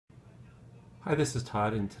Hi, this is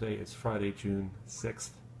Todd, and today is Friday, June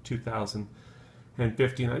 6th,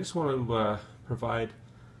 2015. I just want to provide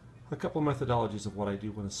a couple of methodologies of what I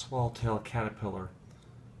do when a swallowtail caterpillar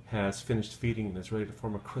has finished feeding and is ready to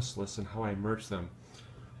form a chrysalis, and how I emerge them.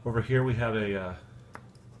 Over here we have a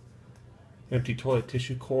empty toilet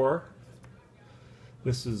tissue core.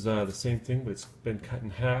 This is the same thing, but it's been cut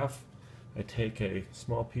in half. I take a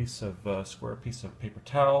small piece of square piece of paper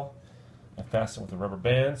towel. I fasten it with a rubber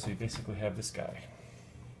band, so you basically have this guy.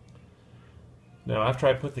 Now, after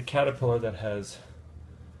I put the caterpillar that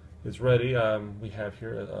is ready, we have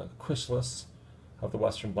here a chrysalis of the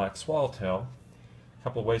western black swallowtail. A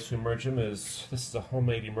couple of ways to emerge him is, this is a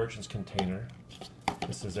homemade emergence container.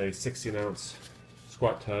 This is a 16-ounce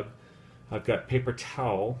squat tub. I've got paper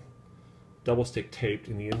towel, double stick taped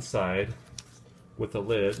in the inside with a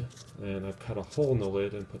lid, and I've cut a hole in the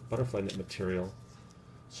lid and put butterfly net material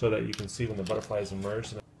so that you can see when the butterflies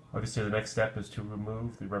emerge. Obviously, the next step is to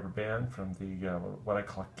remove the rubber band from the what I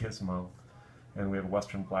call gizmo, and we have a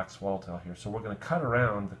western black swallowtail here. So we're going to cut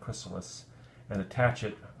around the chrysalis and attach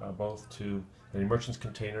it both to an emergence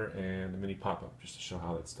container and a mini pop-up, just to show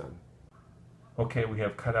how that's done. Okay, we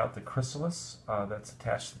have cut out the chrysalis that's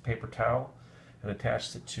attached to the paper towel and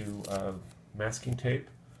attached it to masking tape,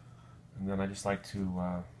 and then I just like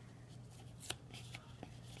to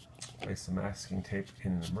place the masking tape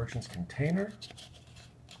in an emergence container,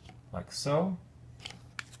 like so.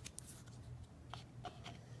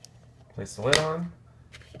 Place the lid on.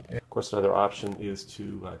 And of course, another option is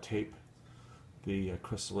to tape the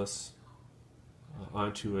chrysalis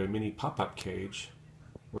onto a mini pop-up cage.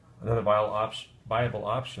 Another viable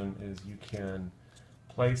option is you can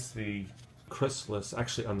place the chrysalis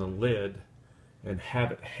actually on the lid and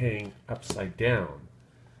have it hang upside down,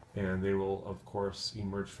 and they will of course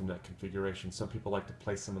emerge from that configuration. Some people like to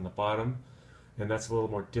place them on the bottom, and that's a little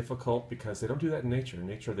more difficult because they don't do that in nature. In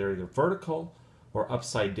nature, they're either vertical or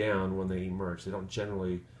upside down when they emerge. They don't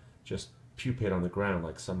generally just pupate on the ground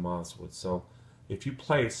like some moths would. So if you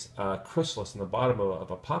place a chrysalis in the bottom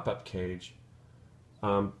of a pop-up cage,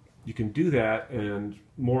 you can do that, and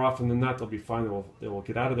more often than not they'll be fine. They will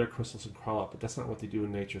get out of their chrysalis and crawl up, but that's not what they do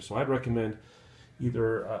in nature. So I'd recommend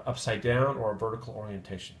either upside down or a vertical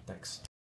orientation. Thanks.